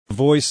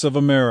Voice of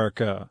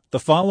America. The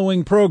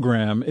following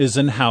program is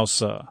in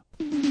Hausa.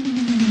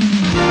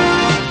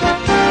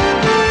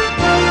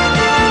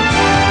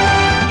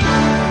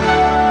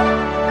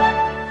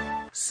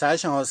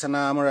 Sashen Hausa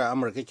na murar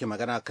Amurka ke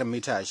magana kan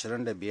mita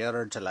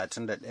 25,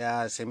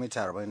 31 sai mita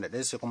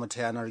 41 sai kuma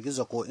ta yanar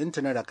gizo ko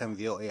intanet a kan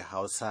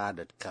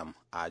voahausa.com.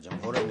 A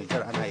jamhuriyar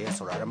Nijar ana iya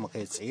sauraron mu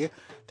kai tsaye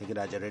ta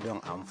gidajen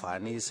rediyon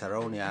amfani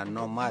sarauniya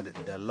Nomad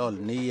da LOL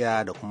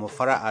Niyya da kuma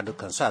Fara'a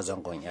dukansu a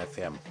zangon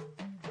FM.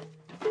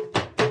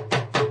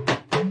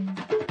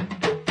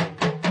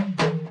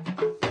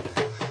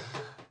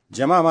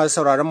 Jama'a masu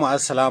sauraron mu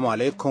assalamu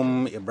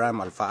alaikum.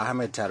 Ibrahim Alfa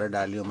Ahmed tare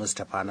da Aliyu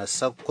Mustapha na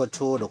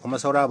Sokoto da kuma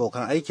sauran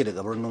abokan aiki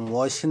daga birnin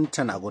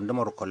Washington a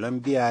gundumar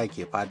Columbia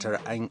ke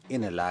fatar an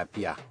ina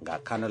lafiya ga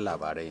kanun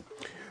labarai.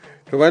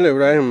 Tubal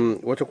Ibrahim,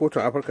 wata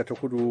kotun Afirka ta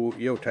kudu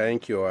yau ta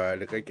yankewa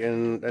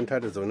rikakken dan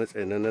tada zaune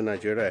tsaye na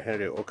Najeriya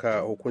Henry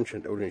Oka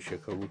hukuncin daurin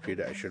shekaru fiye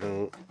da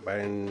 20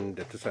 bayan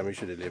da ta same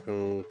shi da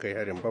laifin kai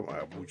harin bam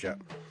a Abuja.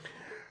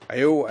 A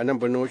yau a nan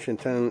birnin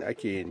Washington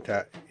ake yin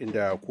ta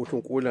inda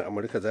kotun kolin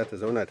Amurka za ta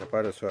zauna ta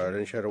fara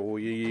sauraron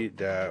shari'o'i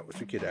da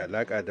suke da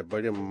alaka da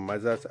barin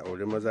maza su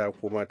auri maza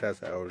ko mata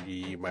su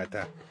auri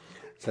mata.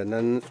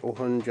 Sannan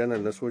tsohon janar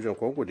na sojan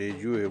Congo da ya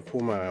juyo ya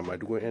koma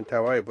madugun 'yan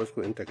tawaye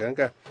Bosco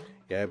Intaganga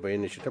ya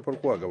bayyana shi ta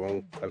farko a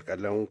gaban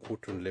alkalan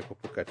kotun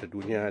laifuffuka ta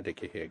duniya da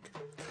ke Hague.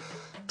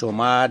 To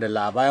ma da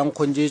labaran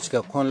kun ji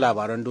cikakkun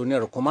labaran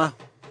duniyar kuma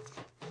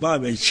ba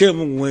mai ce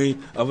min wai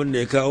abin da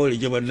ya kawo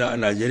rigimar na a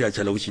Najeriya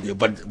talauci ne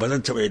ba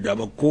zan taɓa yadda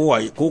ba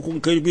ko kun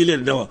kai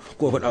biliyan nawa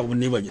ko faɗa abin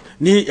ne ba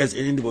ni as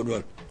an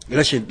individual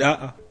rashin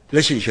da'a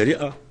rashin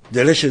shari'a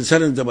da rashin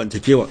sanin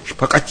zamantakewa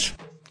fakat.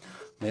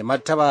 Mai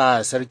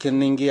martaba sarkin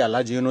Ningi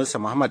Alhaji Yunusa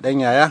Muhammad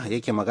Danyaya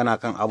yake magana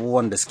kan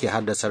abubuwan da suke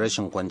haddasa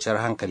rashin kwanciyar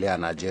hankali a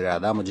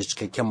Najeriya. Za mu ji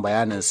cikakken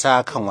bayanin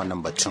sa kan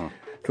wannan batun.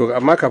 To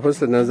amma kafin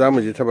sannan za mu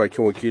je ta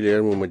bakin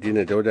wakiliyarmu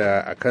Madina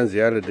Dauda a kan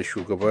ziyarar da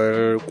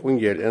shugabar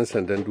kungiyar 'yan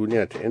sandan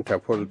duniya ta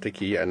Interpol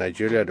take yi a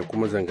Najeriya da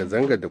kuma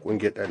zanga-zangar da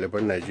kungiyar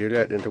ɗaliban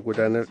Najeriya ɗin ta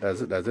gudanar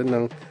ɗazu-ɗazun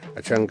nan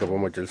a can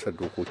gaban majalisar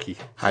dokoki.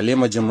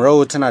 Halima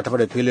Jimrau tana tafa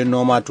da filin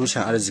noma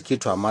tushen arziki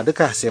to amma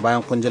duka sai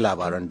bayan kun ji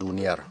labaran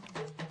duniyar.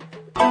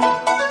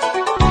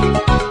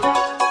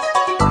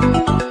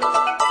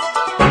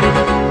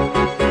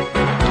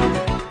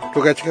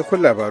 To ga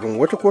cikakkun labarun,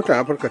 wata kotun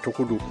Afirka ta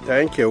kudu ta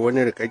yanke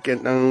wani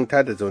rikakken dan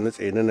tada zaune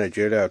tsaye na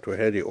Najeriya to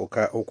Henry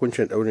Oka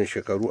hukuncin daurin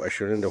shekaru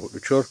 24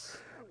 cur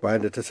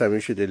bayan da ta same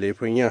shi da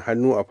laifin yin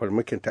hannu a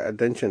farmakin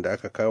ta'addancin da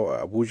aka kawo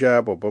a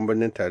Abuja babban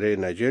birnin tarayyar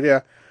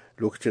Najeriya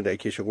lokacin da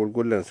ake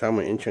shagulgullan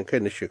samun yancin kai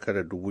na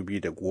shekarar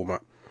 2010.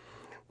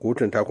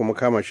 Kotun ta kuma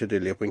kama shi da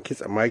laifin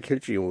kitsa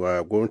makirci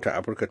wa gwamnatin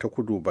Afirka ta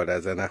kudu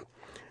barazana.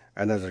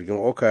 Ana zargin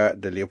Oka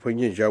da laifin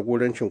yin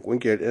jagorancin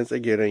kungiyar 'yan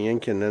tsageren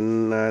yankin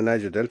nan na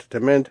Niger Delta ta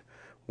Mend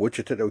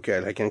wacce ta dauki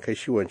alhakin kai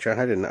shi wancan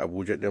harin na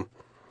Abuja din.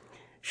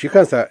 Shi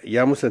kansa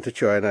ya musanta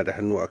cewa yana da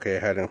hannu a kai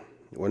harin.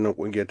 Wannan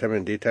kungiyar ta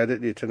Mend dai ta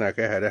dade tana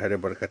kai hare-hare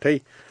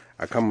barkatai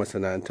akan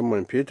masana'antun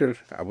man fetur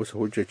a bisa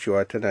hujjar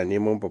cewa tana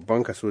neman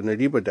babban kaso na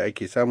riba da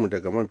ake samu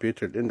daga man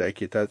fetur din da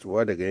ake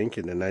tatsuwa daga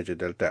yankin na Niger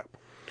Delta.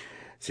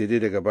 Sai dai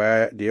daga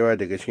baya da yawa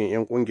daga cikin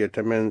 'yan kungiyar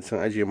ta Mend sun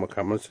ajiye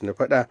makamansu na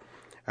fada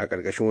a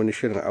ƙarƙashin wani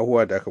shirin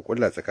ahuwa da aka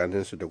kulla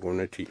tsakaninsu da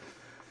gwamnati.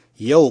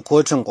 Yau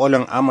kotun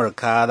kolin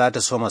Amurka za ta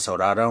soma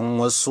sauraron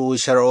wasu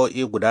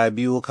shari'o'i guda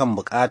biyu kan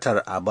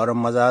buƙatar a bar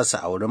maza su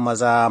auri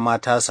maza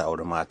mata su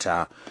auri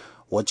mata,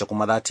 wacce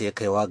kuma za ta yi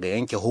kaiwa ga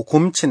yanke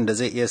hukuncin da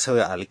zai iya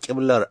sauya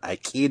alƙiblar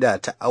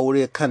aƙida ta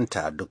aure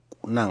kanta duk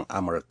nan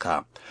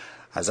Amurka.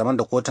 A zaman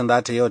da kotun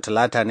za ta yau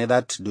talata ne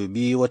za ta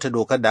dubi wata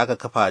dokar da aka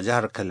kafa a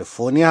jihar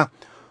California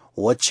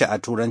wacce a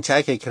turanci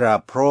ake kira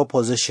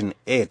Proposition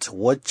 8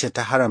 wacce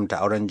ta haramta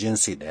auren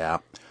jinsi ɗaya.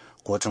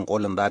 Kotun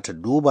kolin za ta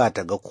duba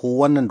ta ga ko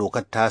wannan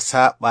dokar ta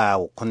saba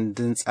wa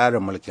kundin tsarin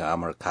mulkin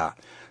Amurka.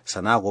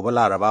 Sana gobe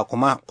Laraba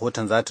kuma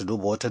kotun za ta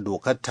duba wata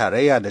dokar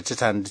tarayya da ta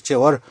tanadi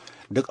cewar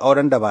duk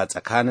auren da ba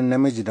tsakanin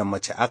namiji da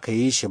mace aka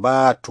yi shi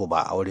ba to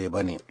ba aure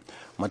ba ne.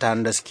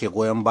 Mutanen da suke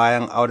goyon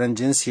bayan auren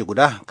jinsi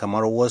guda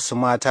kamar wasu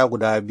mata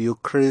guda biyu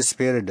Chris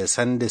Perry da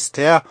Sandy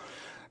Steyer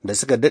da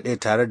suka daɗe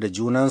tare da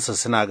junansu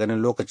suna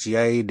ganin lokaci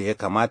yayi da ya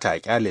kamata a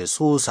kyale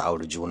su su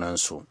auri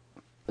junansu.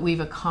 We've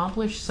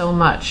accomplished so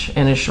much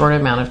in a short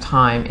amount of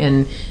time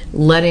in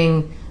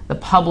letting the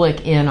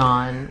public in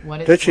on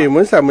what ta ce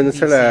mun samu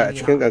nasara a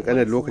cikin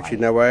kankanin lokaci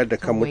na wayar da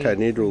kan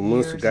mutane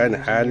domin su gane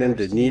halin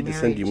da ni da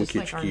Sandi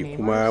muke ciki,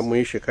 kuma mun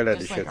yi shekara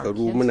da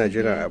shekaru muna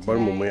jiran a bar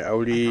mu mai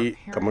aure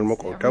kamar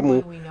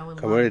makwautanmu,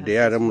 kamar da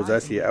yaranmu za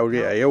su yi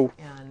aure a yau,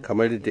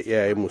 kamar da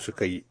iyayenmu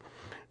suka yi.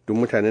 Duk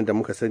mutanen da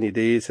muka sani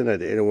dai suna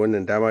da irin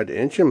wannan dama da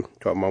 'yancin,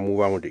 to amma mu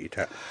bamu da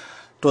ita.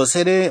 To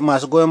sai dai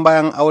masu goyon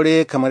bayan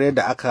aure kamar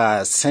yadda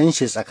aka san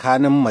shi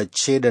tsakanin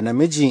mace da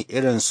namiji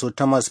irin su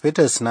Thomas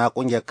Peters na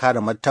kungiyar kare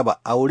martaba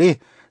aure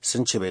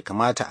sun ce bai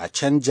kamata a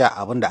canja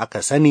abin da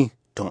aka sani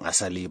tun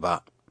asali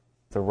ba.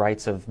 the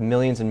rights of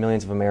millions and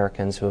millions of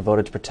Americans who have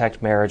voted to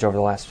protect marriage over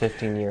the last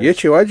 15 years. Ya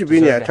ce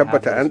wajibi ne a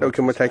tabbata an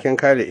ɗauki matakin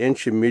kare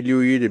 'yancin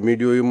miliyoyi da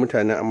miliyoyin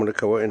mutanen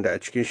Amurka waɗanda a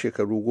cikin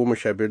shekaru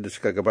 15 da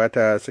suka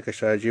gabata suka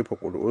sha jefa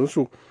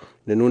ƙuri'unsu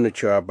da nuna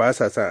cewa ba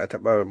sa son a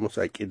taɓa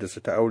musu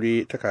aƙidarsu ta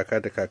aure ta kaka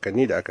da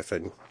kakanni da aka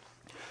sani.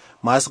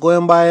 Masu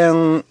goyon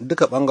bayan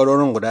duka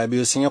ɓangarorin guda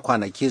biyu sun yi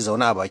kwanaki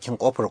zaune a bakin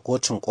kofar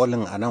kotun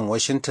kolin a nan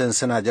Washington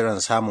suna jiran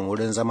samun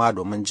wurin zama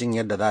domin jin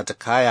yadda za ta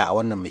kaya a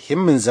wannan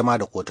muhimmin zama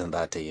da kotun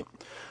za ta yi.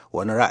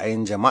 Wani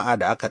ra'ayin jama'a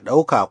da aka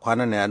ɗauka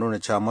kwanan ya nuna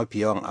cewa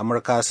mafi yawan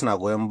Amurka suna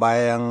goyon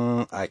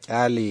bayan a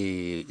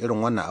kyale irin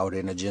wannan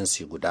aure na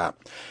jinsi guda.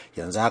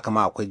 Yanzu haka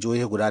ma akwai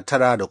jihohi guda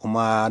 9 da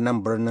kuma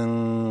nan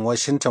birnin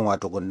Washington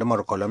wato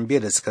gundumar Columbia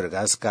da suka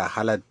riga suka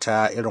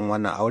halatta irin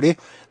wannan aure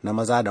na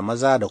maza da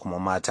maza da kuma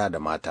mata da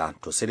mata.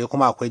 To sai dai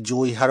kuma akwai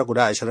jihohi har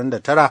guda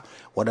 29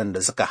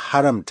 waɗanda suka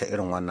haramta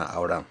irin wannan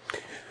auren.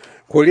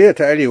 Koriya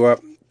ta Arewa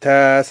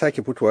ta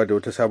sake fitowa da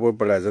wata sabuwar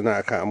barazana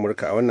akan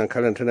Amurka a wannan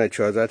karan tana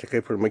cewa za ta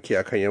kai farmaki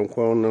akan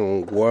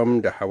yankunan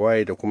Guam da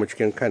Hawaii da kuma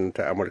cikin kan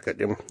ta Amurka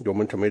din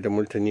domin ta mai da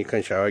martani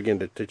kan shawagen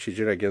da ta ce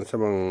jiragen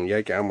saman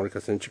yakin Amurka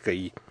sun cika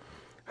yi.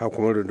 Haka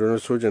kuma rundunar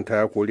sojan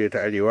ta Koriya ta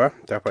Arewa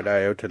ta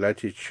faɗa yau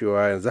Talata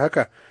cewa yanzu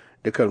haka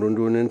dukkan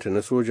rundunoninta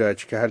na soja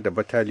ciki har da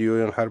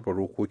bataliyoyin harba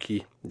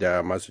rokoki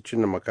da masu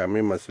cinna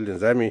makamai masu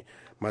linzami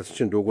masu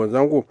cin dogon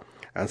zango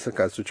an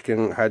saka su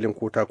cikin halin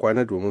kota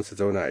kwana domin su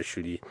zauna a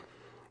shiri.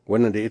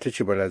 Wannan da ita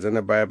ce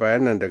barazana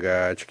baya-bayan nan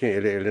daga cikin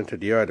ire-irenta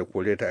da yawa da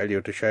Koriya ta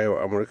Arewa ta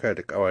shayewa Amurka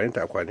da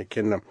ƙawayenta a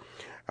kwanakin nan.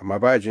 Amma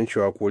ba a jin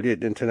cewa Koriya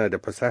din tana da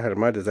fasahar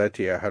ma da za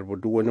ta iya harba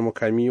duk wani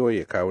makami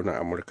ya kawo na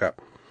Amurka.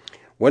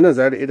 Wannan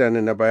zara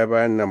idanun na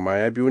baya-bayan nan ma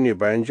ya biyo ne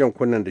bayan jan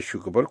kunnen da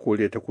shugabar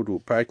Koriya ta Kudu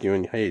Park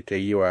Geun-hye ta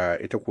yi wa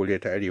ita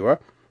Koriya ta Arewa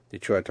da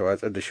cewa ta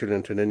watsar da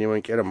shirinta na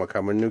neman kera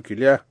makaman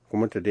nukiliya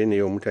kuma ta daina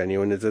yi wa mutane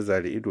wani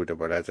zazzare ido da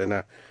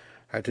barazana.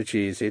 Har ta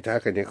ce sai ta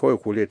haka ne kawai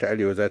Koriya ta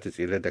Arewa za ta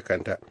tsira da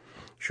kanta.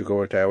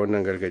 Shugabar ta yi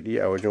wannan gargadi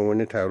a wajen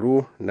wani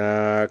taro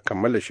na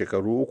kammala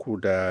shekaru 3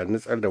 da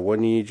nutsar da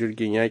wani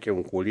jirgin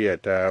yakin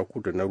Koriya ta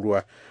Kudu na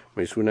ruwa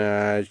mai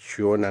suna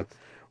Cheonan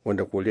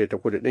wanda Koriya ta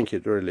Kudu din ke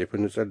tsora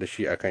laifin nutsar da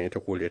shi akan ita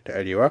Koriya ta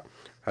Arewa.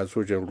 Har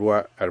sojan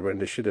ruwa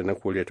 46 na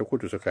Koriya ta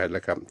Kudu suka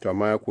halaka, to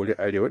amma Koriya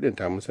Arewa din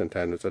ta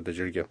musanta nutsar da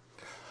jirgin.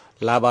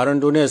 Labaran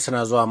duniya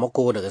suna zuwa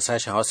muku daga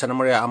sashen Hausa na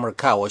murya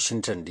Amurka a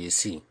Washington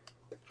DC.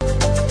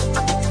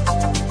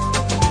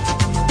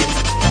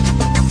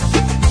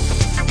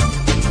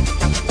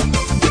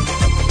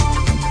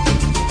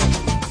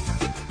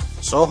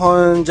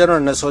 Tsohon janar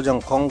na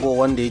sojan Congo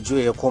wanda ya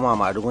juya ya koma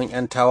madugun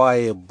 'yan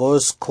tawaye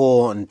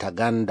Bosco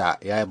Ntaganda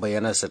ya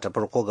bayyana sa ta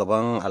farko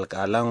gaban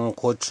alkalan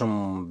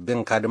kotun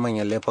bin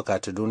manyan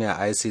laifuka ta duniya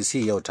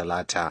ICC yau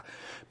Talata,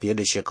 fiye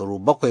da shekaru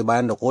 7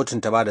 bayan da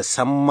kotun ta ba da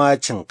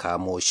sammacin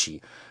kamo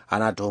shi.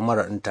 Ana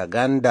tuhumar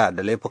Ntaganda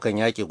da laifukan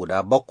yaƙi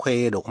guda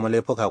 7 da kuma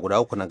laifuka guda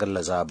 3 na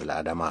gallaza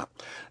bil'adama.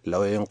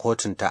 Lauyoyin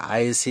kotun ta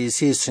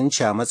ICC sun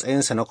ce a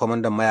matsayinsa na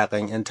kwamandan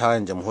mayakan 'yan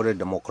tawayen jamhuriyar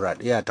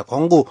demokuraɗiyya ta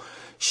Congo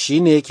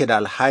shine yake da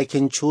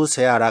alhakin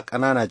cusa yara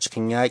ƙanana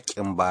cikin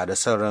yaƙin ba da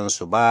son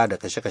ransu ba da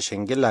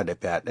kashe-kashen gilla da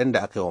fyaɗen da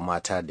aka yi wa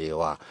mata da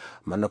yawa.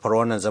 Manufar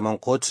wannan zaman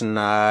kotun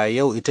na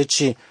yau ita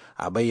ce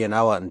a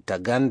bayyana wa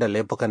Ntaganda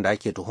laifukan da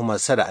ake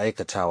tuhumarsa da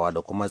aikatawa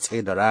da kuma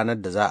tsaida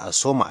ranar da za a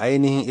soma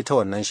ainihin ita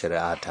wannan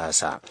shari'a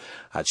tasa.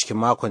 A cikin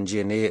makon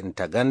jiya ne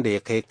Ntaganda ya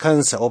kai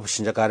kansa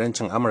ofishin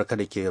jakarancin Amurka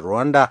da ke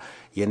Rwanda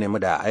ya nemi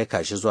da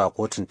aika shi zuwa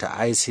kotun ta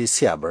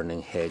ICC a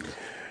birnin Hague.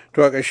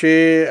 To a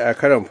ƙashe a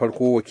karan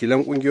farko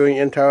wakilan ƙungiyoyin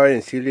 'yan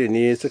tawayen Siriya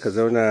ne suka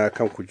zauna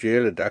kan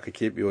kujerar da aka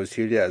keɓe wa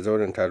Siriya a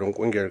zauren taron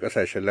ƙungiyar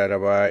ƙasashen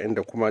Laraba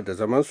inda kuma da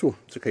zamansu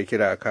suka yi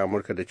kira akan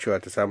Amurka da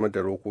cewa ta samar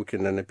da rokokin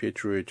na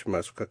Patriot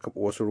masu kakkaɓa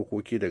wasu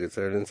rokoki daga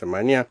sararin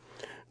samaniya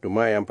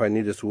domin a yi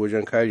amfani da su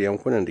wajen kare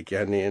yankunan da ke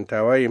hannun 'yan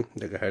tawaye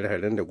daga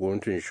hare-haren da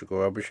gwamnatin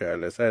shugaba Bashar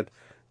al-Assad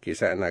ke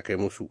sa ana kai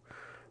musu.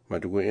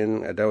 Madugun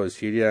 'yan adawar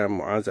Siriya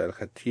Mu'az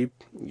al-Khatib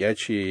ya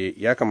ce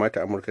ya kamata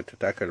Amurka ta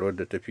taka rawar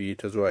da tafi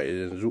ta zuwa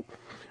yanzu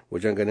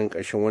wajen ganin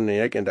ƙarshen wannan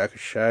yakin da aka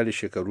share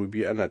shekaru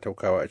 2 ana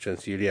taukawa a can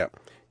Siriya.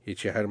 Ya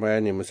ce har ma ya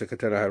nemi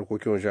sakataren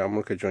harkokin wajen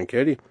Amurka John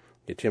Kerry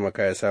ya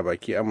taimaka ya sa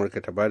baki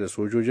Amurka ta ba da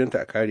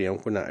sojojinta a kare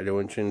yankunan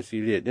arewacin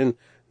Siriya din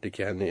da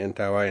ke hannun 'yan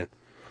tawayen.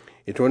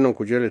 Ita wannan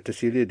kujerar ta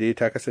Siriya da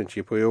ta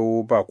kasance fa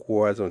yau ba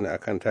kowa zaune a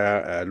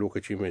kanta a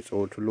lokaci mai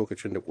tsawo tun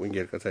lokacin da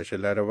kungiyar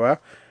kasashen Laraba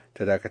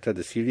ta dakatar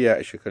da Siriya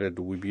a shekarar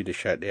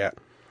 2011.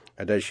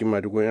 A da shi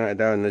madugun 'yan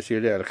adawa na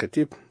Siriya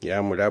al-Khatib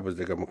ya murabus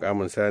daga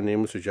mukaminsa ne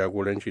musu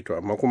jagoranci to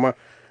amma kuma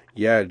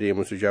ya yarda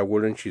musu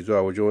jagoranci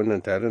zuwa wajen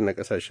wannan taron na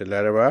kasashen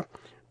Laraba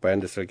bayan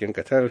da sarkin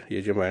Qatar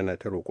ya jima yana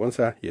ta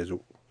roƙonsa ya zo.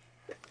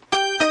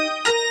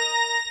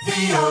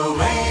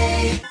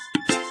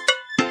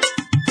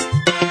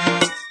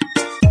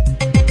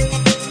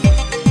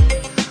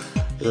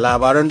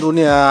 Labaran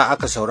duniya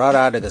aka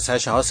saurara daga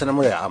sashen Hausa na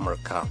murya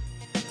Amurka.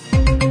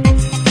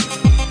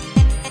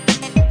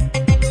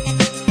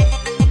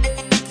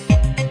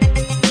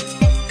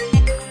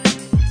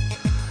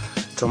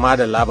 Tuma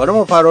da labarin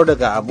mu faro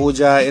daga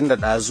Abuja inda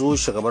ɗazu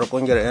shugabar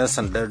kungiyar 'yan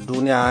sandar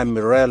duniya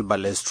Muriel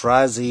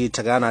Balestrazi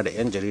ta gana da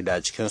 'yan jarida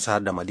cikin su har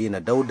da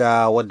Madina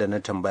Dauda wadda na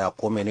tambaya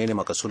ko menene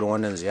makasudin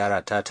wannan ziyara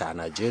ta a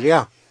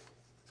Najeriya.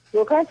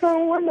 To ka san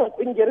wannan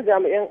kungiyar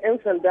jami'an 'yan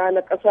sanda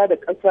na ƙasa da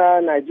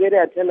ƙasa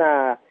Najeriya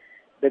tana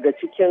daga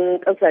cikin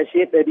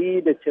ƙasashe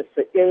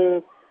 190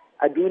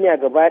 a duniya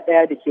gaba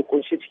ɗaya da ke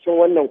kunshi cikin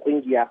wannan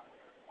kungiya.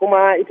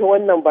 Kuma ita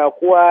wannan ba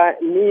kuwa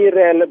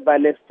Muriel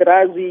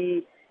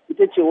Balestrazi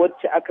ita ce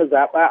wacce aka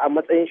zaɓa a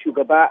matsayin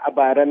shugaba a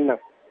baran nan.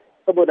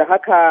 Saboda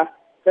haka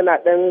tana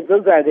ɗan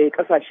zazzagaye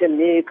ƙasashen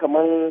ne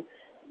kamar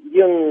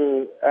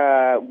yin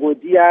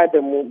godiya da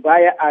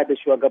mubaya'a da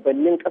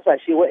shugabannin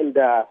ƙasashe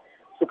waɗanda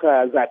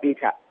suka zaɓe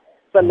ta.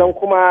 Sannan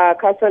kuma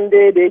kasan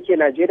dai da yake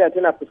Najeriya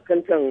tana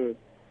fuskantar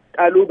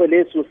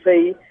ƙalubale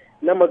sosai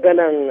na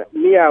maganan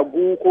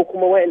miyagu ko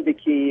kuma waɗanda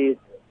ke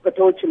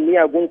fataucin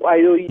miyagun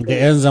ƙwayoyi. Ga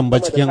 'yan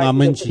zamba cikin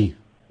aminci.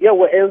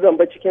 Yawa 'yan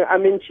zamba cikin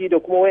aminci da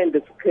kuma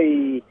waɗanda suka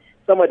yi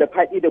sama da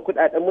faɗi da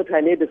kuɗaɗen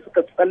mutane da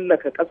suka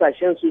tsallaka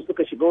ƙasashen su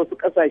suka shiga wasu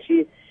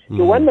ƙasashe.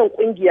 To wannan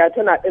ƙungiya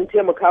tana ɗan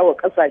taimakawa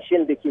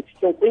ƙasashen da ke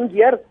cikin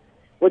ƙungiyar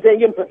wajen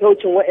yin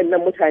fataucin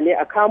waɗannan mutane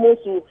a kamo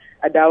su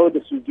a dawo da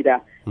su gida.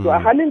 To a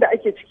halin da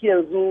ake ciki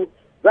yanzu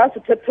za su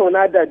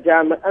tattauna da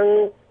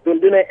jami'an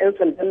rundunar 'yan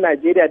sandan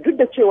Najeriya duk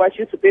da cewa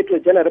shi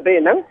Sufeto Janar bai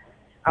nan,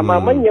 amma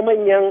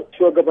manya-manyan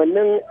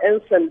shugabannin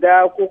 'yan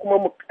sanda ko kuma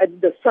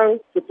mukaddasan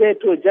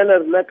Sufeto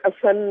Janar na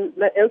ƙasan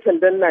na 'yan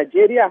sandan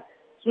Najeriya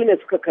su ne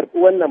suka karɓi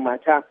wannan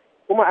mata.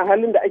 Kuma a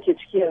halin da ake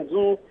ciki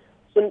yanzu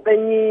sun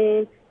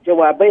ɗanyi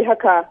jawabai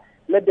haka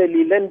na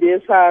dalilan da ya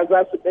sa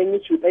za su ɗanyi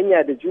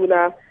cuɗanya da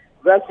juna,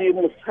 za su yi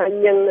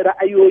musanyen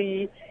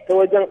ra'ayoyi ta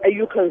wajen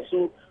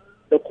ayyukansu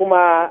da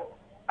kuma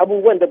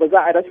abubuwan da ba za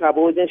a rasa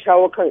ba wajen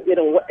shawo kan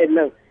irin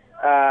waɗannan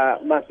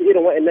masu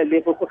irin waɗannan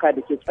laifuka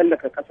da ke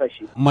tsallaka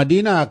ƙasashe.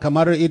 Madina,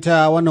 kamar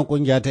ita wannan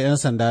kungiya ta 'yan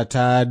sanda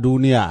ta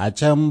duniya a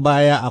can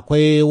baya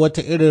akwai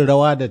wata irin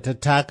rawa da ta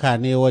taka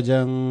ne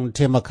wajen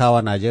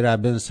taimakawa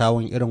Najeriya bin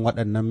sawun irin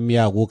waɗannan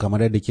miyagu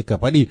kamar yadda kika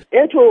faɗi?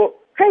 To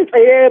kai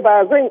tsaye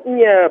ba zan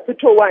iya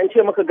fitowa in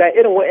ce maka ga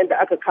irin waɗanda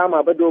aka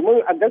kama ba,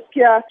 domin a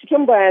gaskiya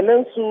cikin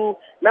bayanansu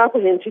na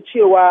fahimci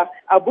cewa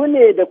abu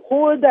ne da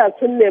ko da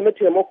sun nemi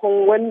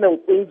taimakon wannan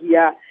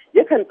kungiya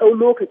yakan ɗau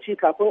lokaci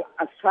kafin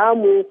a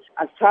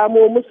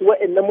samo musu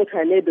waɗannan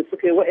mutane da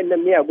suka yi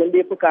waɗannan miyagun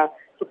laifuka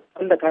suka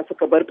tsallaka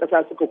suka bar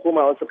ƙasa suka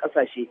koma wasu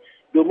ƙasashe.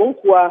 Domin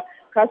kuwa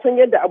ka san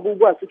yadda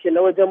abubuwa suke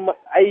na wajen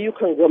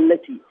ayyukan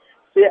gwamnati.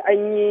 Sai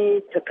an yi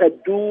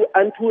takaddu,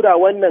 an tura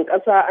wannan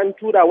ƙasa, an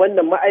tura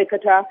wannan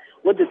ma'aikata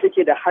wadda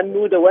take da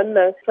hannu da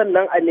wannan,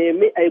 sannan a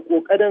nemi a yi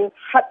ƙoƙarin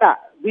haɗa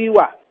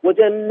gwiwa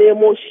wajen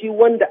nemo shi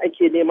wanda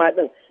ake nema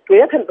ɗin. To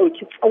yakan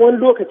ɗauki tsawon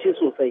lokaci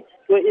sosai.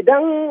 To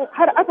idan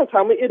har aka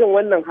samu irin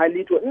wannan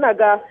hali, to ina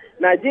ga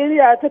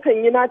Najeriya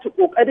takan yi nata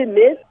ƙoƙarin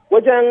ne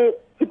wajen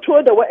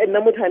fito da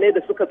waɗannan mutane da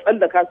suka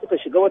tsallaka suka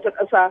shiga wata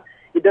ƙasa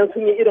idan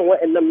sun yi irin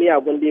waɗannan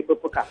miyagun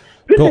laifuffuka.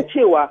 Duk da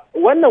cewa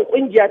wannan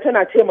ƙungiya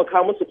tana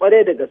taimaka musu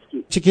ƙwarai da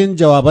gaske. Cikin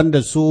jawaban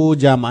da su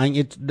jami'an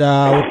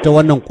ta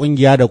wannan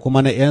ƙungiya da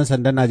kuma na 'yan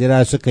sandan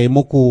Najeriya suka yi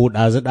muku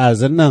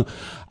ɗazu-ɗazun nan,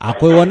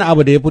 akwai wani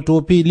abu da ya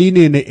fito fili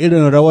ne na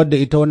irin rawar da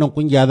ita wannan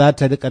ƙungiya za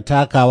ta rika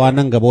takawa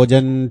nan gaba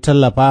wajen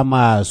tallafa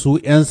masu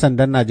 'yan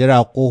sandan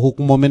Najeriya ko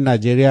hukumomin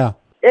Najeriya?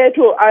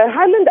 To a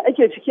halin da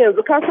ake ciki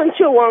yanzu ka san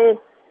cewa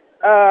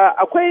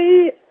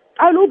akwai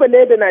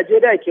ƙalubale da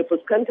Najeriya ke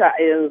fuskanta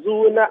a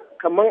yanzu na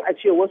kamar a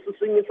ce wasu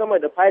sun yi sama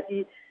da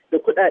faɗi da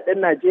kuɗaɗen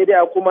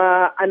Najeriya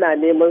kuma ana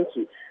neman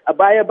su. A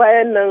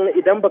baya-bayan nan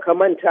idan baka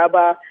manta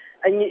ba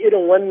an yi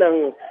irin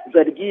wannan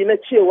zargi na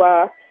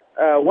cewa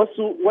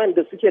wasu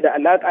wanda suke da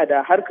alaƙa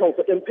da harkan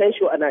kuɗin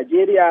fensho a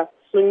Najeriya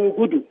sun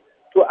gudu.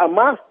 To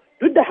amma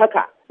duk da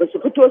haka ba su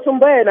fito sun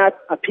bayyana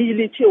a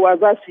fili cewa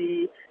za su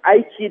yi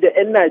aiki da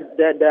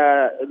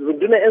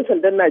rundunar 'yan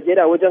sandan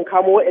Najeriya wajen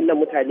kamo waɗannan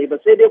mutane ba,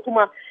 sai dai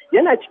kuma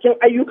yana cikin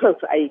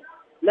ayyukansu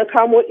na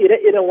kamo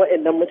ire-iren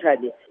waɗannan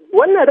mutane.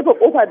 Wannan rufe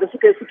kofa da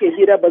suke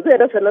hira ba zai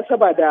rasa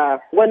nasaba da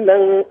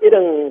wannan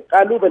irin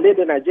kalubale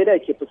da Najeriya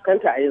ke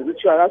fuskanta a yanzu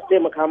cewa za su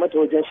taimaka mata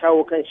wajen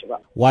shawo kan shi ba.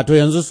 Wato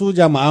yanzu su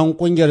jami'an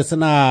kungiyar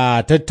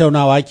suna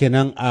tattaunawa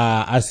kenan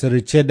a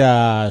asirce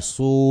da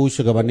su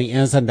shugabannin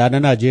 'yan sanda na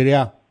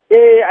Najeriya?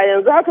 A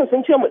yanzu haka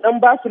sun ce mu dan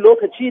ba su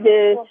lokaci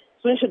ne,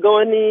 sun shiga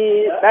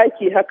wani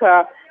ɗaki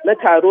haka na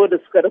taro da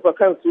suka rufe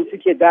kansu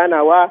suke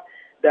ganawa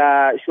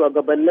da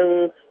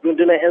shugabannin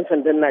rundunar 'yan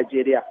sandan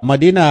Najeriya.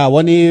 Madina,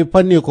 wani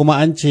fanni kuma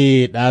an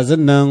ce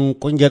ɗazun nan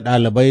ƙungiyar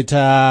ɗalibai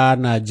ta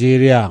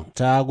Najeriya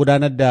ta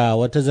gudanar da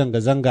wata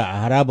zanga-zanga a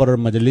harabar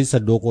Majalisar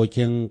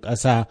Dokokin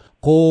Ƙasa.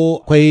 Ko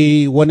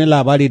akwai wani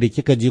labari da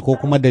kika ji ko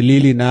kuma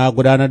dalili na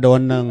gudanar da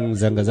wannan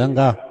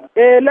zanga-zanga?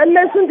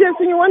 Lallai sun je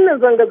sun yi wannan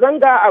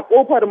zanga-zanga a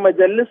ƙofar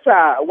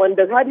majalisa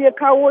wanda har ya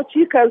kawo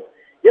cikas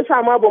ya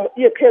sama ba mu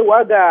iya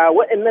kaiwa ga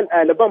waɗannan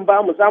ɗaliban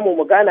ba mu samu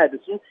mu gana da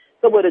su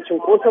saboda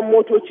cinkoson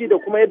motoci da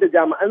kuma yadda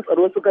jami'an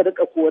tsaro suka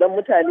rika koran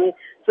mutane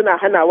suna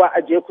hanawa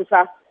a je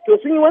kusa. To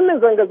sun yi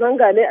wannan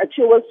zanga-zanga ne a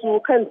cewar su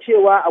kan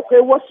cewa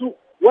akwai wasu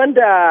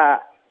wanda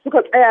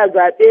suka tsaya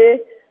zaɓe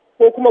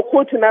ko kuma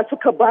kotuna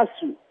suka ba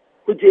su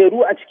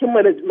kujeru a cikin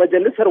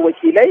majalisar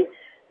wakilai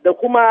da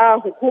kuma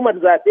hukumar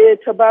zaɓe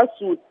ta ba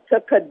su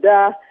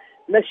takarda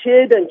na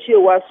shaidan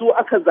cewa su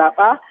aka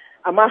zaɓa,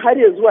 amma har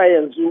ya zuwa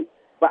yanzu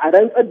ba a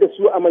rantsar da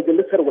su a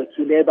majalisar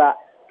wakilai ba.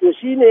 To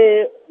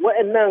shine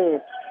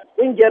waɗannan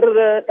ƙungiyar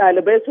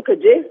ɗalibai suka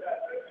je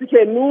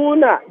suke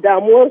nuna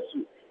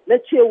damuwarsu na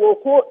cewa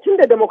ko tun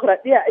da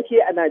demokradiyya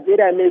ake a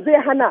Najeriya me zai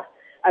hana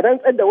a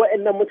rantsar da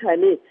waɗannan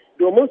mutane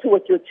domin su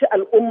wakilci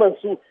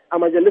al'ummansu a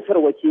majalisar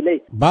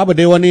wakilai. Babu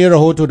dai wani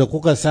rahoto da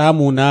kuka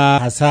samu na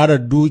hasarar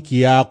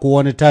dukiya ko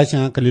wani tashin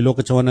hankali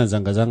lokacin wannan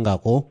zanga-zanga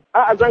ko?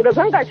 A'a,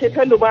 zanga-zanga ce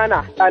ta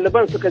lumana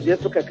ɗaliban suka je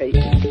suka kai.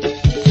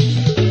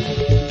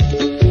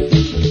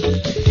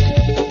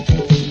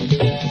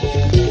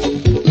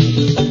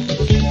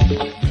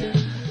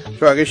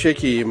 To a gaishe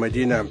ki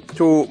Madina.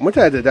 To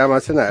mutane da dama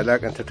suna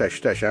alakanta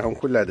tashe-tashen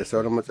hankula da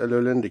sauran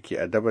matsalolin da ke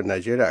addabar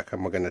Najeriya akan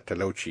maganar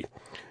talauci.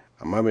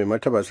 Amma mai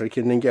martaba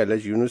sarkin Ningi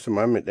Alhaji Yunus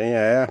Muhammad dan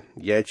yaya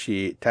ya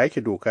ce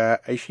take doka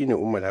ai shine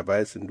ummul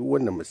habaisin duk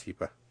wannan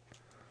masifa.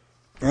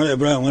 Rana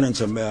Ibrahim, wannan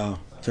tambaya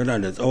tana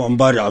da tsawon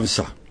ba da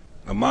amsa,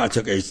 amma a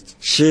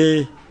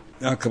takaice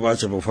ya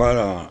kamata mu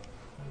fara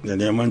da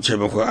neman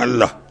taimakon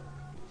Allah,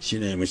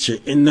 shine mu ce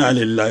inna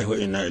lillahi wa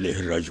inna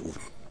ilaihi raji'un.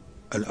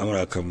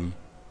 Al'amura kan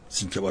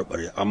sun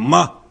taɓarɓare,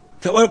 amma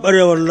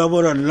taɓarɓarewar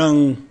lamuran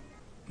nan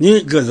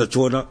ni ga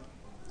zatona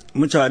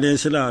mutane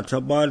suna ta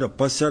ba da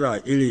fassara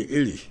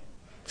iri-iri,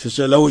 su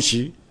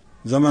talauci,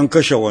 zaman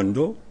kashe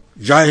wando,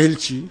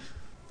 jahilci,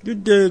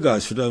 duk dai ga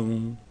su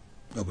don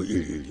abu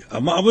iri-iri.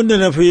 Amma abin da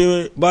na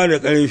fi ba da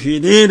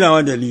ƙarfi ne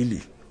nawa dalili,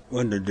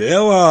 wanda da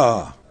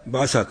yawa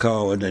ba sa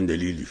kawo wannan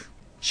dalili,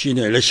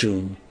 shine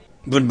rashin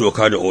bin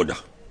doka da oda.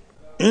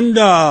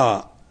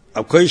 Inda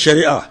akwai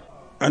shari'a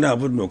ana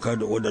bin doka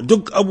da oda,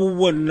 duk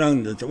abubuwan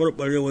nan da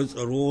taɓarɓarewar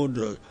tsaro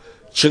da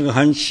cin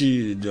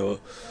hanci da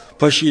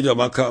fashi da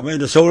makamai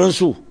da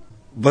sauransu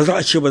ba za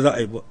a ce ba za a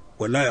yi ba,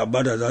 wallahi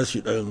amma da za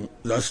su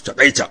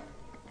taƙaita.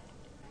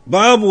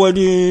 Babu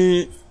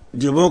wani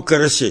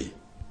demokarasi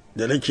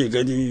da nake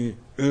gani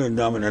irin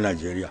namu na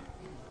Najeriya.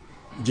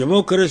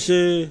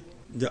 Demokarasi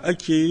da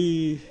ake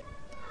yi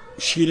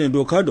shine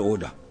doka da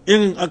oda.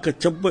 In aka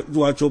tabbata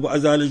wato ba a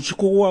zalunci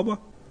kowa ba,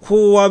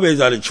 kowa bai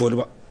zalunci wani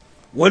ba.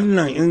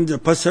 Wannan inda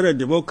fassarar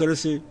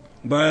democracy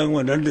bayan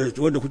wannan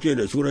wanda kuke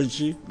da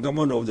turanci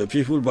government of the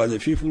people, by the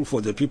people,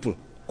 for the people,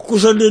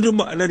 kusan dai duk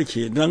ma'anar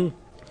kenan.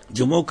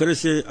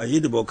 Democracy a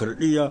yi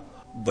demokradiyya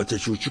ba ta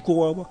cuci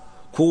kowa ba,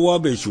 kowa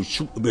bai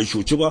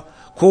cuci ba,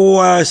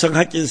 kowa ya san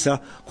haƙƙinsa,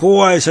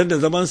 kowa ya san da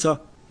zamansa.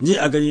 Ni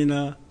a gani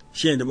na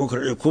shi ne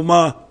demokradiyya,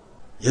 kuma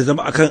ya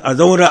zama a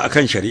zauna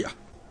akan shari'a.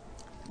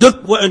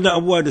 Duk waɗannan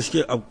abubuwa da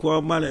suke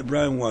afkuwa Malam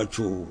Ibrahim,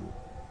 wato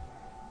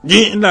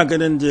ni ina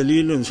ganin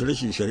dalilin su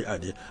rashin shari'a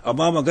ne.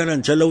 Amma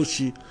maganar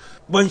talauci,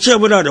 ban ce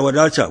muna da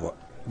wadata ba,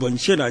 ban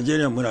ce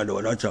Najeriya muna da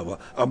wadata ba,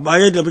 amma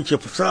yadda muke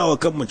sawa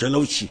kanmu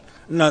talauci,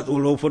 ina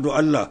tsoro fado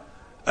Allah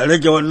a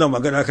rage wannan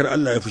magana, kar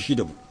Allah ya fushi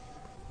da mu.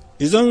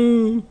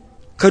 Idan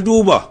ka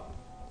duba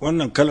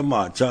wannan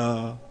kalma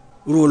ta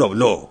rule of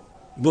law,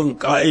 bin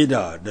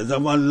ka'ida da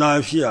zaman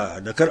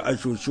lafiya da kar a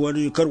cuci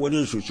wani, kar wani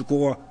ya cuci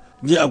kowa,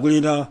 ni a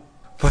guri na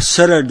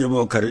fassarar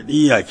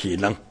demokaradiyya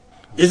kenan.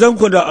 Idan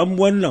ku da an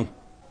wannan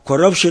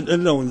corruption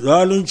din nan,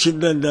 zaluncin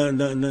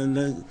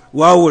nan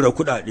wawura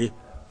kuɗaɗe,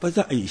 ba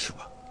za a yi shi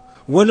ba.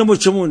 Wani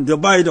mutumin da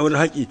bai da wani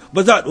haƙi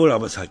ba za a ɗora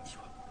masa haƙi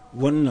ba.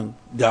 Wannan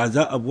da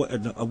za a bi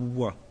waɗannan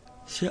abubuwa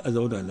sai a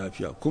zauna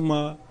lafiya,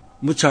 kuma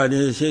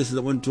mutane sai su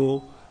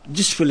zamanto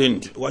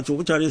disciplined, wato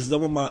mutane su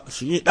zama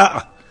su yi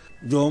da'a,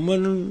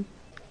 domin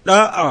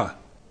da'a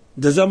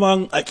da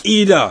zaman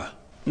aƙida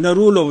na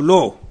rule of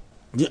law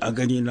ni a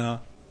gani na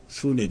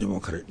su ne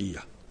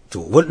demokradiyya. To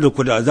wanda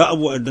kuda za a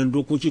bi waɗannan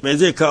dokoki, mai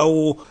zai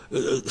kawo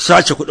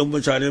sace kuɗin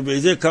mutane, mai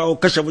zai kawo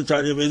kashe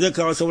mutane, mai zai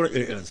kawo sauran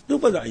irin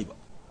duk ba za a yi ba.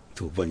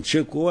 To ban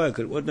ce kowa ya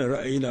karɓi wannan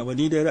ra'ayi na ba,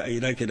 ni dai ra'ayi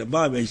na ke da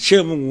ba mai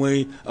ce min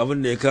wai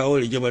abin da ya kawo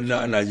rigimar na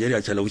a Najeriya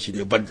talauci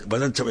ne, ba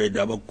zan taɓa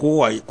yadda ba,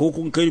 ko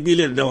kun kai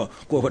biliyan nawa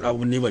ko faɗa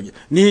mun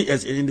ni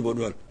as an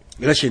individual,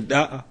 rashin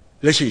da'a,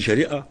 rashin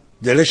shari'a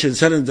da rashin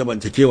sanin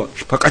zamantakewa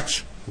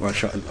fakat.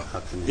 Masha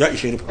Allah ya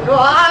ishe ni. To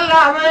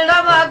Allah mai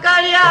raba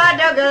karya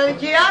da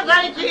gaskiya,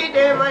 sarki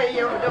da mai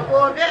yau da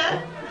gobe,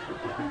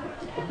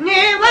 ni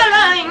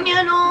baran yi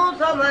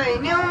nusa mai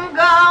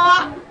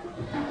ningawa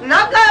na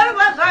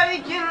garba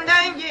sarkin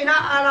dangi na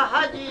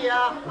Alhaji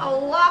ya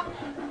Hauwa,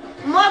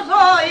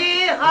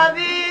 masoyi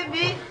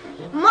habibi,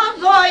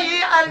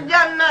 masoyi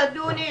aljanna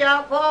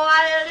duniya, kowa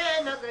ya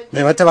rena gaji.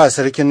 Mai mataba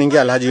sarkin Ningi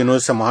Alhaji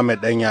Yunus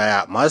Muhammad dan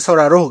yaya. Masu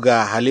sauraro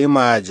ga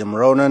Halima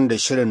Jimraunan da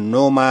shirin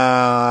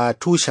noma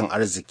tushen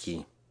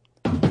arziki.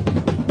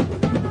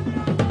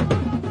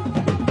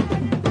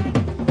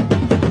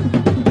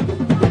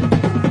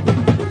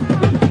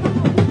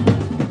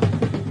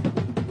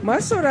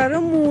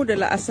 Masu mu da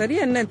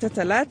la'asariyar nan ta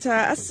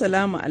talata,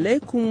 Assalamu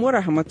alaikum wa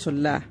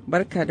rahmatullah.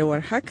 Barka da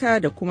warhaka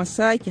da kuma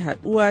sake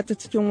haduwa ta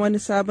cikin wani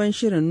sabon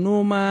shirin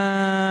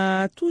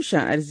noma tushen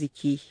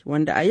arziki,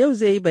 wanda a yau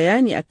zai yi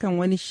bayani akan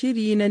wani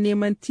shiri na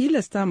neman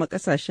tilasta ma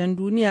kasashen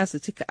duniya su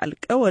cika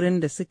alkawarin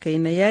da suka yi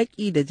na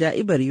yaƙi da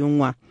ja'ibar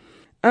yunwa.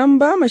 An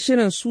ba ma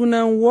shirin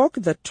sunan Walk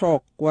the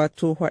Talk,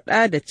 wato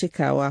hwada da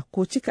cikawa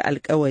ko cika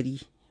alkawari.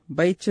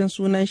 Baicin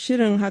sunan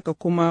shirin haka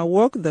kuma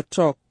Walk the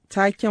Talk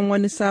taken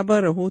wani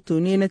sabon rahoto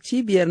ne na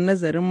cibiyar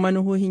nazarin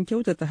manuhohin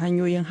kyautata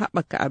hanyoyin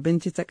haɓaka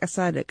abinci ta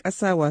ƙasa da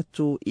ƙasa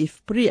wato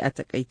IFPRI a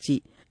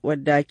takaice,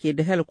 wadda ke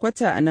da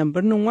helkwata a nan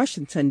birnin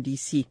Washington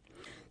DC.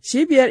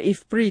 Cibiyar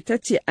IFPRI ta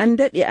ce an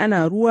daɗe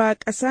ana ruwa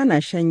ƙasa na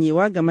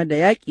shanyewa game da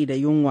yaƙi da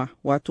yunwa,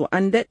 wato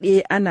an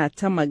daɗe ana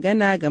ta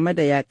magana game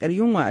da yaƙar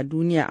yunwa a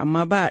duniya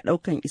amma ba a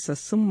ɗaukan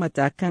isassun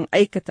matakan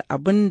aikata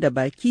abin da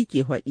baki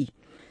ke haɗi.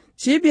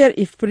 Cibiyar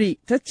IFPRI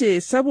ta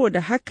ce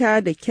saboda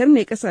haka da kyar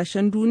ne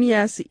kasashen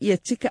duniya su iya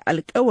cika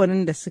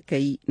alkawarin da suka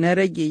yi na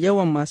rage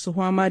yawan masu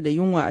fama da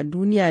yunwa a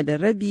duniya da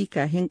rabi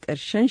kahin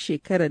ƙarshen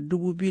shekarar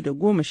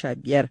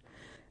 2015.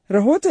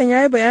 Rahoton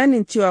ya yi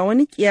bayanin cewa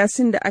wani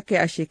kiyasin da aka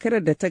yi a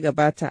shekarar da ta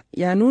gabata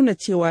ya nuna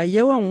cewa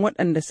yawan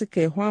waɗanda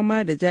suka yi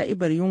fama da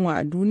ja'ibar yunwa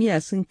a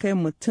duniya sun kai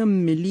mutum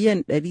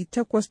miliyan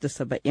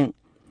 870.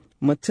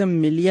 Mutum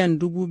miliyan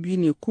 2,000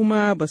 ne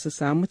kuma ba su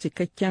samu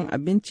cikakken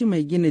abinci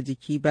mai gina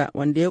jiki ba,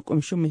 wanda ya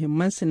ƙunshi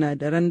muhimman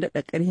sinadaran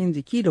daɗa ƙarfin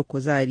jiki da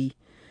kuzari.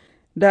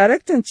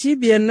 Daraktan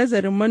cibiyar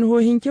nazarin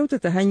manhohin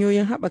kyautata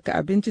hanyoyin haɓaka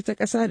abinci ta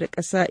ƙasa da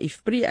ƙasa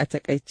IFPRI a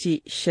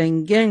takaice,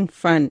 Shengen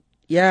Fan,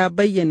 ya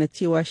bayyana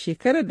cewa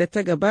shekarar da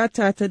ta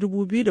gabata ta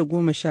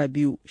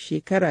 2012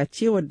 shekara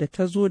ce wadda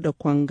ta zo da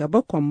kwan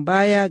gaba kwan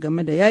baya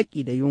game da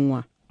yaƙi da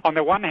yunwa. On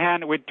the one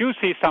hand, we do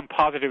see some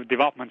positive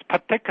developments,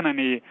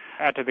 particularly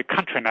at the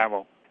country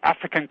level.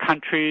 African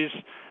countries,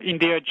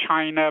 India,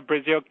 China,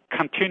 Brazil,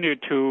 continue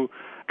to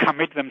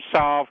commit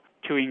themselves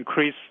to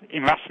increase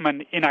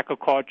investment in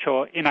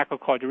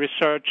agriculture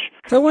research.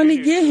 Ta wani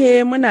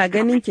gehe muna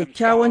ganin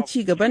kyakkyawan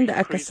ci gaban da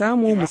aka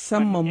samu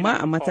musamman ma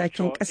a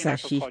matakin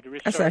ƙasashe.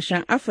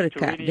 Ƙasashen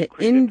Afirka da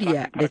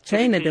India da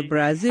China da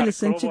Brazil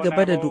sun ci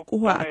gaba da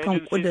dukuwa akan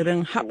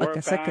ƙudurin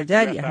haɓaka saka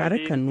jari a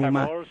harkar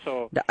noma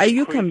da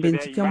ayyukan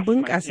binciken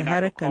bunƙasa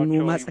harkar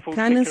noma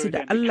tsakaninsu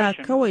da Allah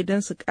kawai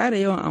don su ƙara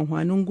yawan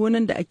amfanin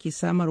gonan da ake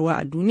samarwa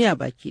a duniya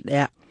baki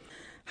ɗaya.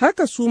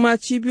 Haka su ma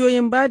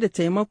cibiyoyin ba da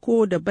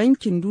taimako da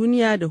Bankin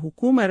Duniya da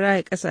Hukumar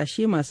Raya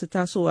Ƙasashe Masu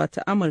Tasowa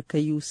ta Amurka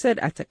USAID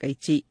a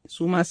takaice,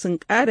 su ma sun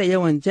ƙara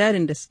yawan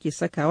jarin da suke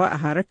sakawa a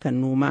harkar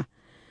noma,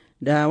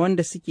 da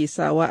wanda suke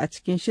sawa a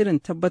cikin shirin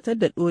tabbatar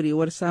da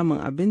ɗorewar samun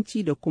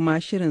abinci da kuma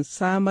shirin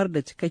samar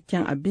da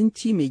cikakken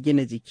abinci mai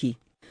gina jiki.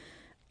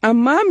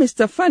 Amma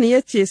Mr. Fan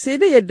ya ce sai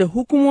da yadda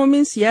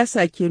hukumomin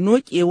siyasa ke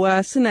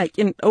nokewa suna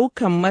ƙin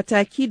ɗaukan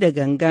mataki da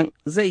gangan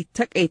zai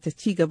taƙaita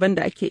ci gaban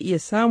da ake iya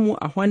samu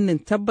a wannan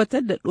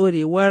tabbatar da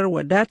ɗorewar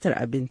wadatar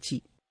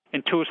abinci.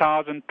 In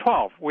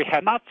 2012, we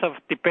had lots of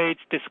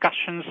debates,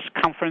 discussions,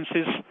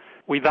 conferences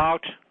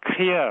without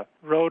clear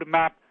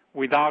roadmap,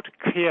 without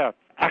clear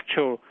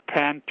actual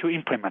plan to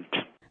implement.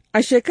 A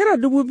shekarar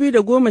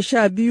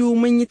 2012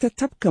 mun yi ta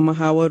tafka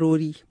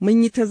muhawarori,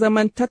 mun yi ta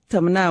zaman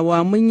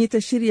tattaunawa, mun yi ta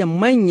shirya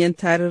manyan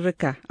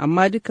tarurruka,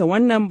 amma duka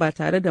wannan ba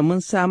tare da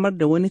mun samar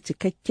da wani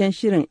cikakken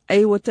shirin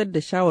aiwatar da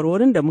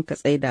shawarwarin da muka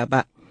tsaida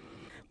ba.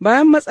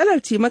 Bayan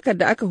matsalar cimakar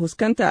da aka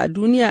fuskanta a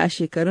duniya a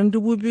shekarun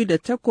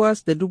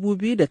 2008 da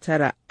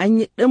 2009, an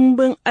yi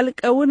ɗimbin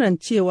alƙawuran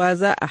cewa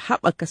za a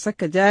haɓaka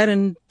saka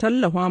jarin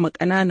tallafa ma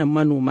ƙananan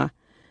manoma.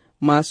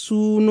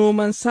 Masu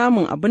noman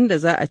samun abin da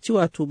za a ci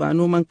wato ba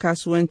noman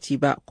kasuwanci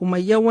ba, kuma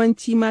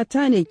yawanci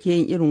mata ne ke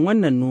yin irin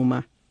wannan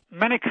noma.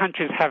 Many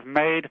countries have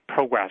made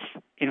progress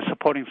in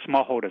supporting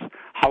smallholders.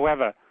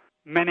 However,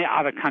 many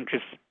other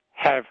countries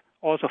have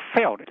also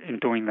failed in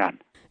doing that.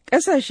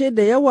 Ƙasashe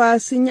da yawa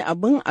sun yi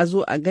abin a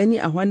zo a gani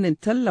a wannan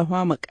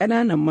tallafa ma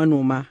ƙananan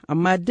manoma,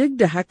 amma duk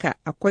da haka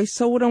akwai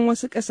sauran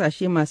wasu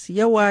ƙasashe masu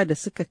yawa da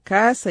suka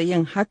kasa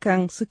yin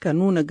hakan suka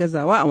nuna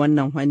gazawa a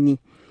wannan fanni.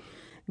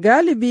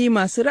 Galibi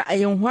masu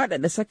ra'ayin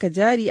haɗaɗa saka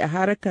jari a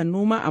harkar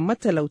noma a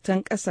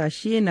matalautan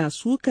ƙasashe na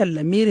sukan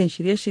lamirin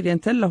shirye-shiryen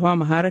tallafa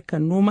ma harkar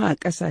noma a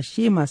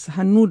ƙasashe masu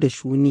hannu da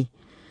shuni.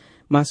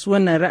 Masu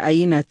wannan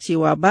ra'ayi na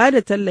cewa ba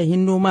da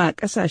tallahin noma a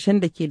ƙasashen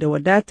da ke da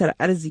wadatar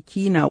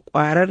arziki na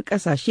ƙwarar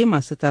ƙasashe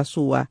masu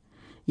tasowa.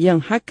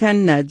 Yin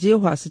hakan na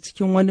jefa su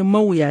cikin wani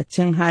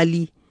mawuyacin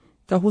hali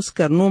ta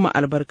huskar noma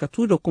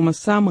albarkatu da kuma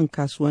samun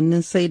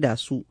kasuwannin saida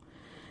su.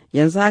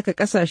 Yanzu haka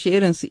ƙasashe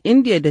irin su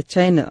India da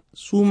China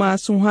su ma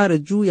sun fara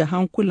juya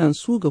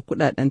hankulansu ga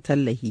kuɗaɗen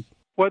tallahi.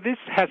 Well, this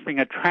has been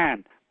a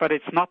trend, but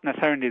it's not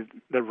necessarily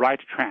the right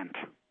trend.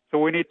 So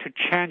we need to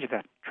change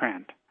that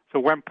trend. So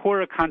when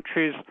poorer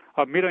countries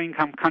or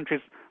middle-income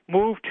countries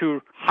move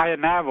to higher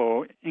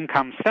level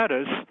income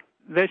status,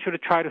 they should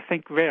try to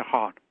think very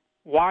hard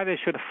why they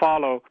should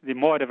follow the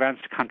more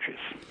advanced countries.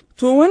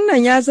 To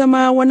wannan ya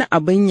zama wani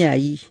abin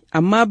yayi,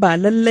 amma ba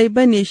lallai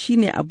ba ne shi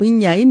ne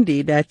abin yayin da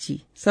ya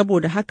dace,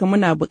 saboda haka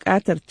muna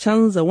buƙatar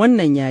canza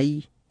wannan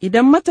yayi.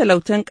 Idan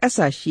matalautan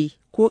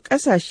ƙasashe ko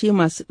ƙasashe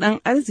masu ɗan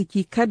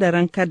arziki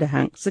kadaran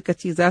kadahan suka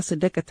ce za su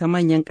dakata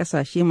manyan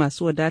ƙasashe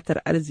masu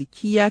wadatar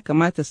arziki ya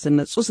kamata su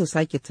natsu su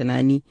sake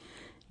tunani.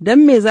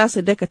 Don me za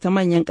su dakata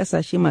manyan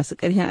ƙasashe masu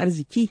ƙarfin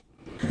arziki?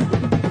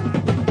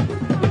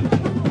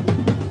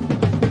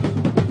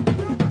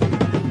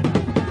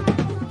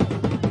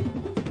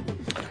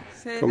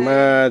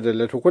 kuma da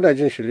lato kuna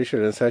jin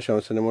shirye-shiryen sashen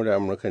wasu na mura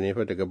amurka ne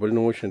fa daga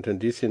birnin washington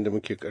dc da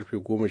muke karfe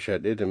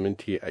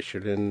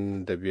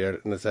 11:25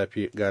 na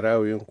safe ga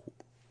ra'ayoyinku.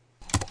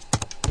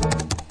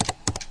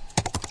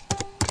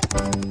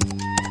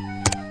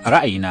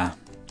 Ra'ayina,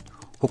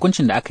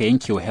 hukuncin da aka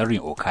yanke wa Henry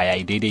Oka ya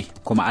yi daidai,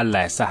 kuma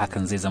Allah ya sa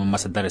hakan zai zama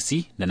masa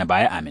darasi da na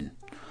baya amin.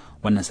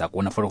 Wannan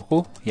sako na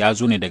farko ya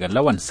zo ne daga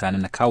Lawan Sani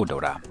na Kawu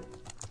Daura.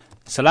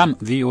 Salam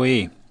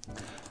VOA,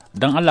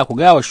 don Allah ku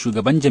gaya wa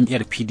shugaban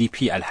jam'iyyar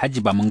PDP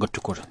Alhaji Bamunga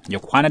Tukur ya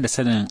kwana da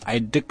sanin ai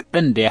duk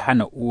ɗan da ya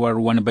hana uwar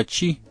wani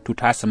bacci to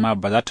ta sama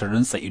ba za ta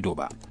rinsa ido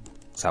ba.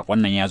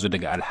 Sakon nan ya zo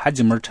daga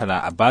Alhaji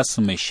Murtala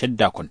Abbasu mai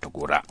shadda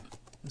Kwantagora.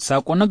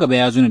 Sako na gaba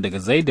ya zo ne daga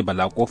Zaidu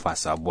Bala Kofa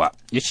Sabuwa.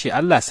 Ya ce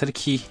Allah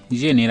sarki,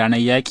 jiya ne ranar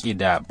yaƙi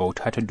da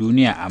bauta ta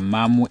duniya,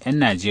 amma mu 'yan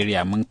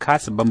Najeriya mun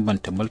kasa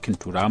bambanta mulkin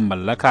turawan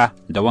mallaka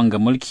da wanga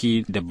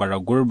mulki da bara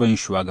gurbin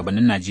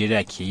shugabannin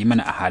Najeriya ke yi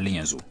mana a halin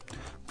yanzu.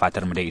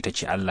 Fatar mu da ita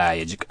ce Allah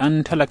ya ji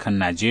kan talakan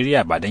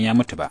Najeriya ba dan ya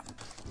mutu ba.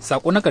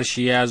 Sako na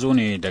ƙarshe ya zo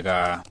ne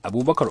daga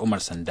Abubakar Umar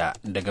Sanda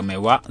daga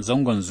Maiwa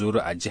zangon Zuru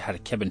a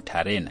jihar Kebbi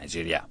tarayyar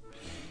Najeriya.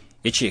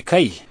 Ya ce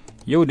kai,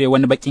 yau dai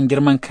wani bakin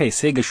girman kai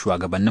sai ga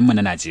shugabanninmu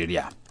na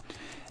Najeriya.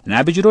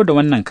 Na bijiro da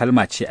wannan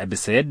kalma ce a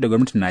bisa yadda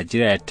gwamnatin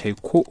Najeriya ta yi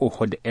ko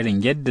oho da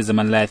irin yadda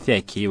zaman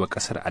lafiya ke yi wa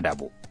ƙasar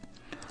adabo.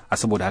 A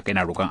saboda haka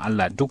ina roƙon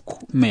Allah duk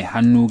mai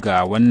hannu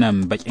ga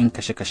wannan bakin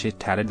kashe-kashe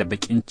tare da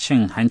bakin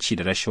cin hanci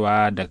da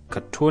rashawa da ka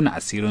tona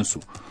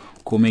asirinsu,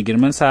 ko mai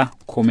girmansa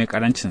ko mai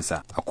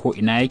ƙarancinsa a ko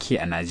ina yake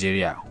a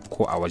Najeriya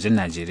ko a wajen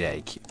Najeriya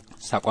yake.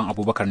 Sakon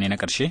Abubakar ne na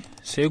ƙarshe,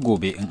 sai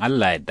gobe in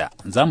Allah yadda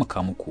za mu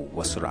kawo muku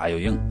wasu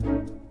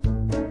ra'ayoyin.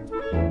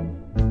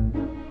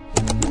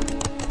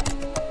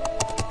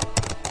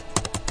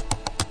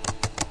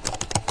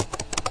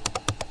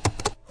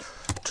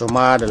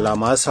 Tuma da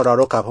lama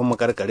sauraro kafin mu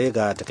karkare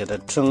ga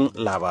takaitattun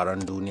labaran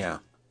duniya.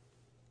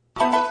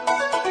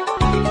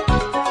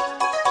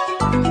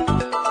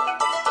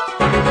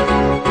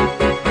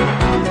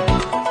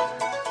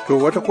 To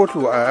wata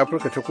kotu a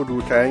Afirka ta kudu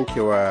ta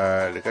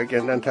yankewa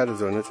rikakken dan tada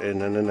zaune tsaye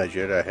na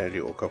Najeriya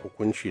Henry Oka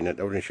hukunci na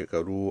daurin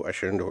shekaru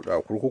 24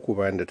 a kurkuku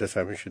bayan da ta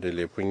sami shi da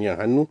laifin yin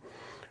hannu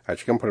a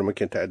cikin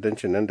farmakin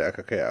ta'addancin nan da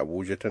aka kai a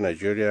Abuja ta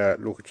Najeriya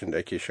lokacin da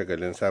ake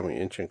shagalin samun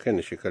yancin kai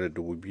na shekarar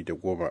 2010.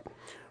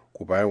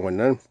 Ku bayan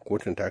wannan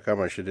kotun ta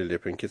kama shi da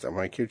laifin kitsa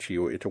makirci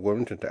wa ita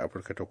gwamnatin ta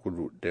Afirka ta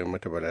kudu da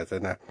mata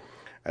barazana.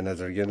 Ana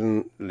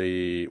zargin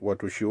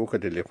wato shi Oka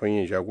da laifin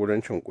yin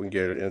jagorancin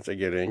kungiyar 'yan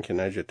tsagiyar yankin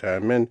Niger ta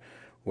men,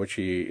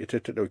 wacce ita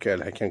ta ɗauki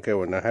alhakin kai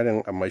wannan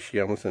harin, amma shi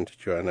ya musanta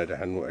cewa ana da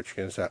hannu a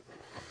cikinsa.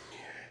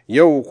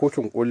 Yau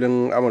kotun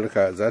kolin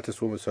Amurka za ta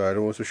so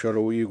sauraron wasu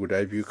shari'o'i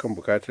guda biyu kan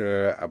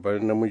bukatar a bar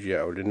namiji a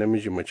aure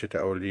namiji, mace ta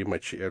aure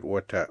mace yar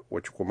uwarta,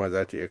 wacce kuma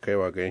za ta iya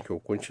kaiwa ga yanke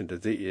hukuncin da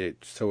zai iya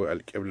sauya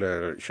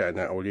alƙiblar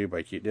sha'anin aure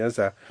baki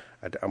ɗayansa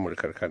a da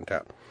Amurkar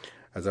kanta.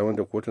 A zaman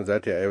da kotun za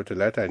ta yi a yau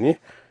Talata ne,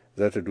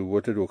 za ta dubi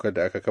wata dokar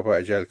da aka kafa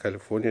a jihar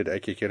California da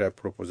ake kira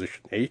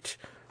Proposition 8,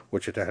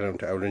 wacce ta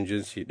haramta auren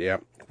jinsi ɗaya.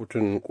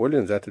 Kotun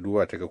kolin za ta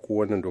duba ta ga ko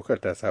wannan dokar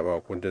ta saba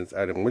wa kundin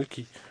tsarin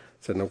mulki,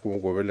 sannan kuma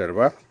gobe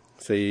Laraba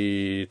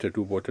sai ta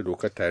duba wata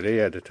dokar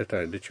tarayya da ta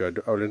tanadi cewa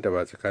duk auren da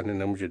ba tsakanin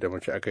namiji da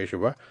mace aka yi shi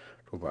ba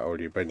to ba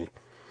aure ba ne.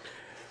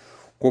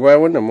 Ko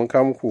bayan wannan mun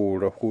kawo muku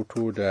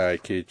rahoto da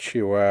ke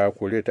cewa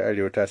Koriya ta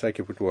Arewa ta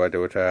sake fitowa da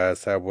wata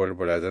sabuwar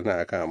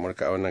barazana akan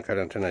Amurka. A wannan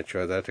karan tana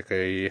cewa za ta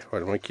kai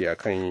farmaki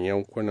akan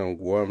yankunan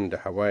Guam da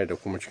Hawaii da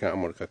kuma cikin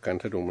Amurka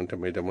kanta domin ta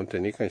mai da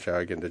mutane kan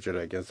shawagin da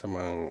jiragen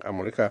saman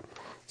Amurka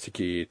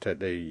suke ta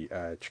dai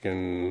a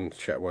cikin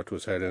wato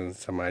sararin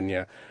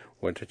samaniya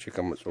wata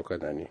cikin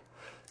matsokana ne.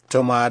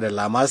 Tuma da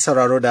lama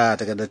sauraro da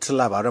takardattun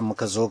labaran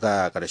muka zo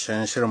ga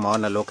karshen shirin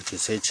wannan lokaci,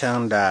 sai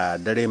can da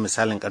dare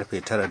misalin karfe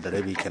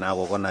 9:30 kina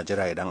agogon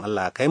Najeriya idan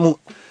Allah kai mu.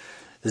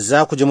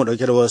 Za ku ji mu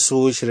dauke da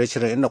wasu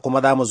shirye-shirye inda kuma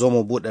za mu zo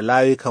mu buɗe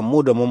layukan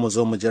mu da mu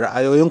zo mu ji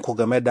ra'ayoyinku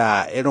game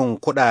da irin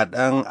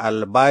kuɗaɗen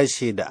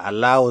albashi da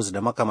allowance da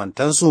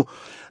makamantansu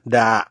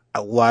da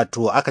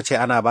wato aka ce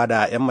ana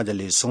bada 'yan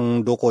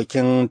majalisun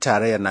dokokin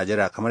tarayyar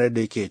Najeriya, kamar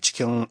yadda yake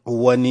cikin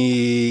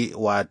wani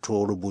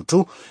wato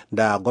rubutu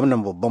da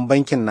gwamnan babban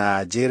bankin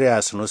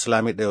Najeriya Sanusi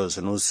Lamido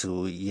Sanusi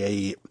ya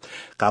yi.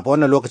 Kafin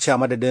wannan lokaci a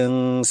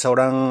madadin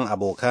sauran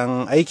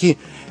abokan aiki,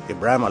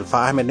 Ibrahim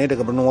Alfa Ahmed ne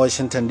daga birnin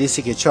Washington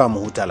DC ke cewa mu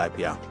huta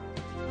lafiya.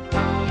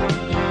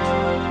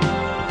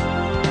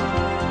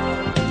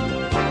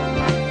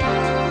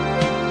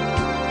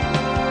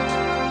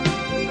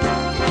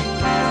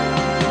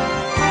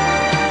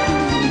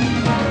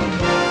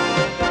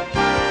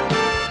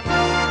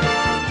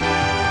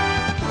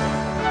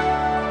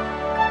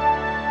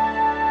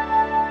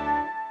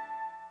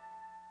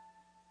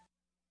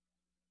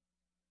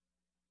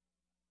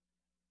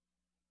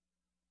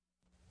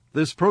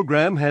 This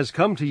program has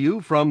come to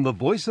you from the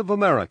Voice of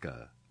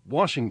America,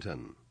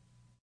 Washington.